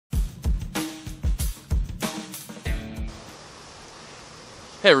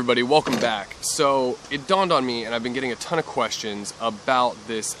Hey everybody, welcome back. So it dawned on me, and I've been getting a ton of questions about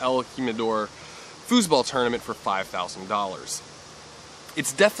this Jimador foosball tournament for $5,000.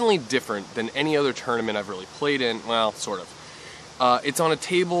 It's definitely different than any other tournament I've really played in. Well, sort of. It's on a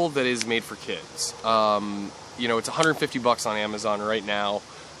table that is made for kids. You know, it's 150 bucks on Amazon right now.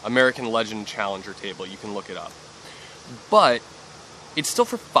 American Legend Challenger table. You can look it up. But it's still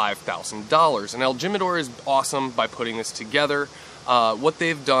for $5,000, and Jimador is awesome by putting this together. What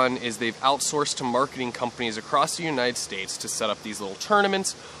they've done is they've outsourced to marketing companies across the United States to set up these little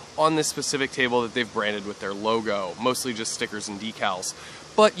tournaments on this specific table that they've branded with their logo, mostly just stickers and decals,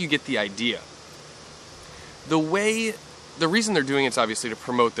 but you get the idea. The reason they're doing it is obviously to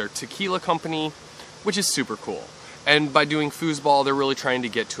promote their tequila company, which is super cool. And by doing foosball, they're really trying to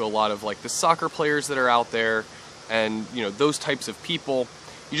get to a lot of like the soccer players that are out there, and you know, those types of people.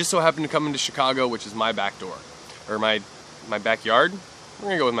 You just so happen to come into Chicago, which is my back door, or my backyard. We're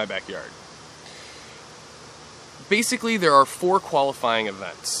gonna go with my backyard. Basically, there are 4 qualifying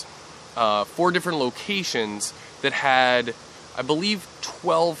events, 4 different locations that had, I believe,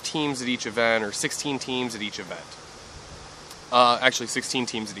 12 teams at each event, or 16 teams at each event. Actually, 16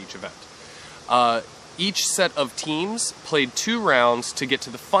 teams at each event. Each set of teams played 2 rounds to get to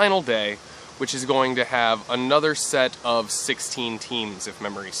the final day, which is going to have another set of 16 teams, if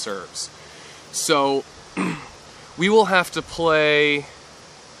memory serves. So, we will have to play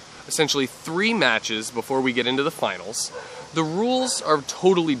essentially 3 matches before we get into the finals. The rules are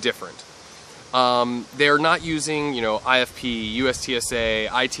totally different. They're not using, you know, IFP, USTSA,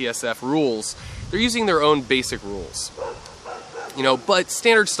 ITSF rules. They're using their own basic rules. You know, but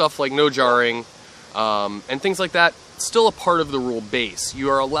standard stuff like no jarring and things like that, still a part of the rule base. You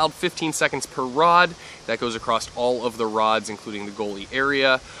are allowed 15 seconds per rod. That goes across all of the rods, including the goalie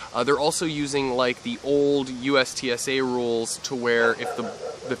area. They're also using like the old USTSA rules to where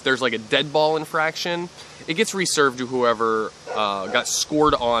if there's like a dead ball infraction, it gets reserved to whoever got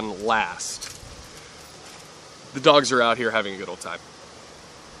scored on last. The dogs are out here having a good old time.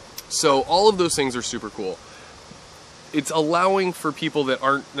 So all of those things are super cool. It's allowing for people that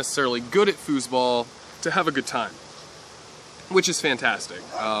aren't necessarily good at foosball to have a good time, which is fantastic.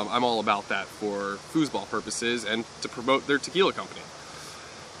 I'm all about that for foosball purposes and to promote their tequila company.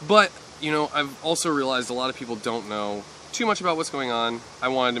 But, you know, I've also realized a lot of people don't know too much about what's going on. I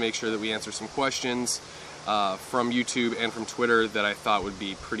wanted to make sure that we answer some questions from YouTube and from Twitter that I thought would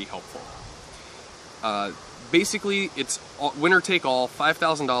be pretty helpful. Basically, it's winner take all,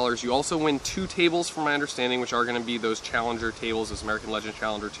 $5,000. You also win 2 tables, from my understanding, which are going to be those Challenger tables, those American Legend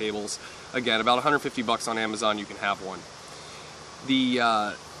Challenger tables. Again, about 150 bucks on Amazon, you can have one.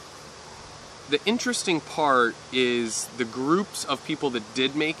 The interesting part is the groups of people that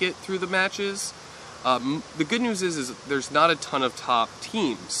did make it through the matches. The good news is there's not a ton of top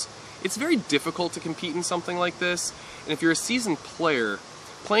teams. It's very difficult to compete in something like this, and if you're a seasoned player,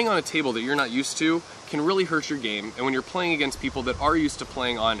 playing on a table that you're not used to can really hurt your game. And when you're playing against people that are used to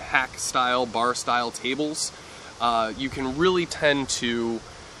playing on hack style, bar style tables, you can really tend to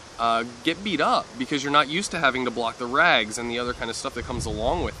get beat up because you're not used to having to block the rags and the other kind of stuff that comes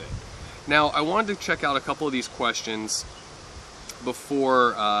along with it. Now, I wanted to check out a couple of these questions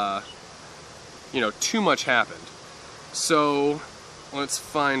before you know, too much happened. So let's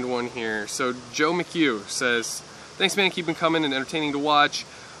find one here. So Joe McHugh says, "Thanks, man, keep them coming and entertaining to watch.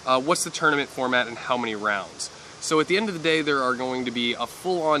 What's the tournament format and how many rounds?" So at the end of the day, there are going to be a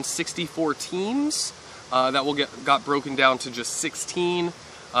full-on 64 teams that will got broken down to just 16.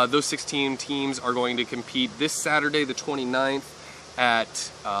 Those 16 teams are going to compete this Saturday, the 29th, at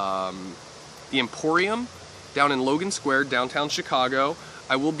the Emporium down in Logan Square, downtown Chicago.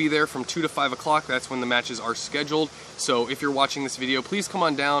 I will be there from 2 to 5 o'clock. That's when the matches are scheduled. So if you're watching this video, please come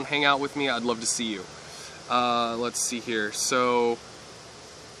on down, hang out with me. I'd love to see you. Let's see here. So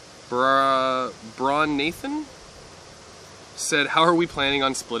Braun Nathan said, "How are we planning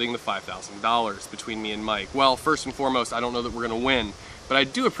on splitting the $5,000 between me and Mike?" Well, first and foremost, I don't know that we're going to win, but I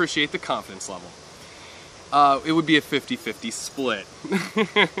do appreciate the confidence level. It would be a 50-50 split.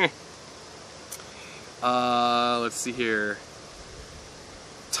 Let's see here.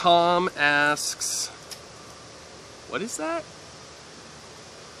 Tom asks, what is that?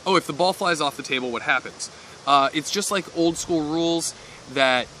 Oh, if the ball flies off the table, what happens? It's just like old school rules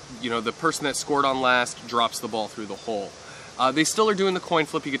that, you know, the person that scored on last drops the ball through the hole. They still are doing the coin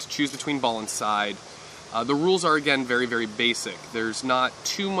flip. You get to choose between ball and side. The rules are, again, very, very basic. There's not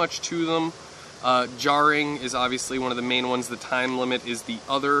too much to them. Jarring is obviously one of the main ones. The time limit is the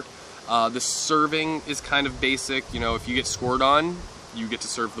other. The serving is kind of basic. You know, if you get scored on, you get to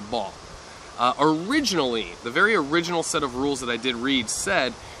serve the ball. Originally, the very original set of rules that I did read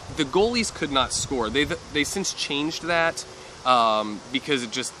said the goalies could not score. They since changed that because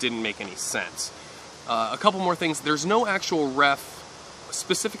it just didn't make any sense. A couple more things. There's no actual ref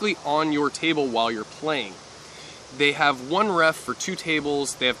specifically on your table while you're playing. They have one ref for 2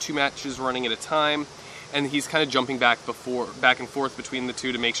 tables. They have 2 matches running at a time, and he's kind of jumping back and forth between the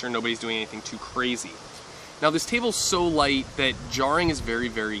 2 to make sure nobody's doing anything too crazy. Now this table's so light that jarring is very,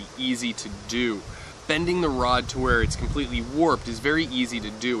 very easy to do. Bending the rod to where it's completely warped is very easy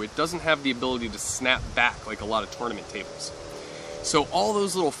to do. It doesn't have the ability to snap back like a lot of tournament tables. So all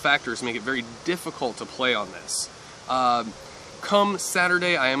those little factors make it very difficult to play on this. Come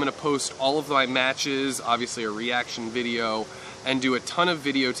Saturday, I am going to post all of my matches, obviously a reaction video, and do a ton of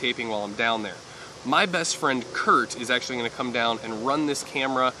videotaping while I'm down there. My best friend Kurt is actually going to come down and run this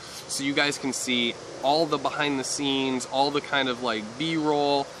camera so you guys can see all the behind the scenes, all the kind of like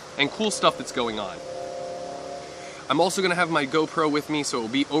B-roll and cool stuff that's going on. I'm also going to have my GoPro with me, so it will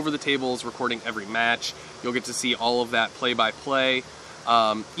be over the tables recording every match. You'll get to see all of that play-by-play.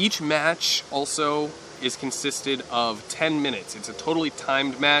 Each match also is consisted of 10 minutes. It's a totally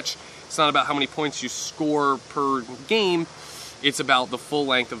timed match. It's not about how many points you score per game. It's about the full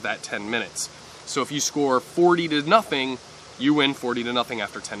length of that 10 minutes. So if you score 40-0, you win 40-0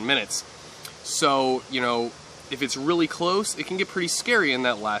 after 10 minutes. So, you know, if it's really close, it can get pretty scary in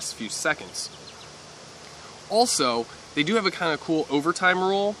that last few seconds. Also, they do have a kind of cool overtime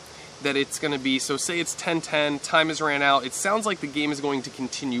rule that it's going to be, so say it's 10-10, time has ran out, it sounds like the game is going to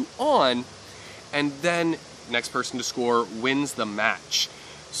continue on, and then next person to score wins the match.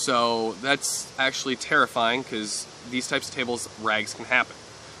 So that's actually terrifying because these types of tables, rags can happen.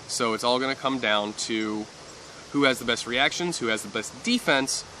 So it's all going to come down to who has the best reactions, who has the best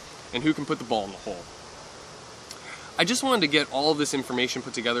defense, and who can put the ball in the hole. I just wanted to get all of this information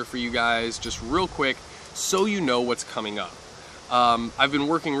put together for you guys just real quick so you know what's coming up. I've been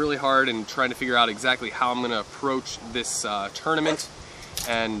working really hard and trying to figure out exactly how I'm going to approach this tournament,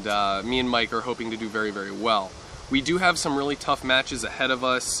 and me and Mike are hoping to do very, very well. We do have some really tough matches ahead of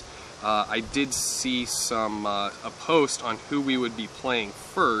us. I did see a post on who we would be playing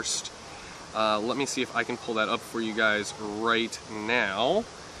first. Let me see if I can pull that up for you guys right now.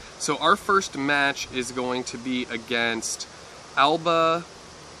 So our first match is going to be against Alba,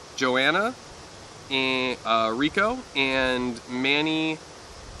 Joanna, and Rico, and Manny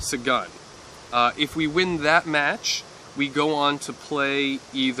Sagun. If we win that match, we go on to play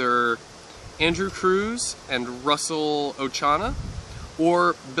either Andrew Cruz and Russell Ochana,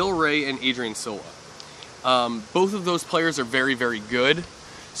 or Bill Ray and Adrian Silva. Both of those players are very, very good.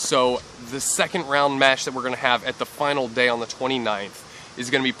 So the second round match that we're going to have at the final day on the 29th is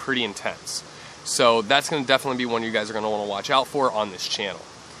going to be pretty intense. So that's going to definitely be one you guys are going to want to watch out for on this channel.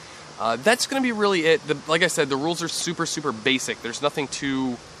 That's going to be really it. Like I said, the rules are super, super basic. There's nothing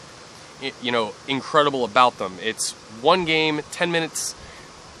too, you know, incredible about them. It's one game, 10 minutes,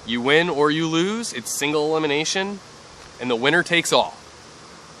 you win or you lose. It's single elimination, and the winner takes all.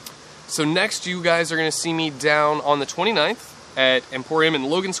 So next, you guys are going to see me down on the 29th at Emporium in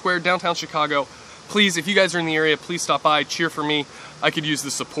Logan Square, downtown Chicago. Please, if you guys are in the area, please stop by, cheer for me. I could use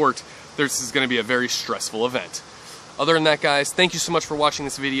the support. This is going to be a very stressful event. Other than that, guys, thank you so much for watching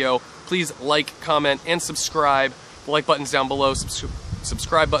this video. Please like, comment, and subscribe. The like button's down below,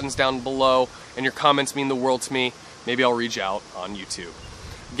 subscribe button's down below, and your comments mean the world to me. Maybe I'll reach out on YouTube.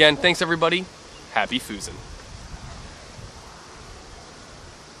 Again, thanks everybody. Happy foosing.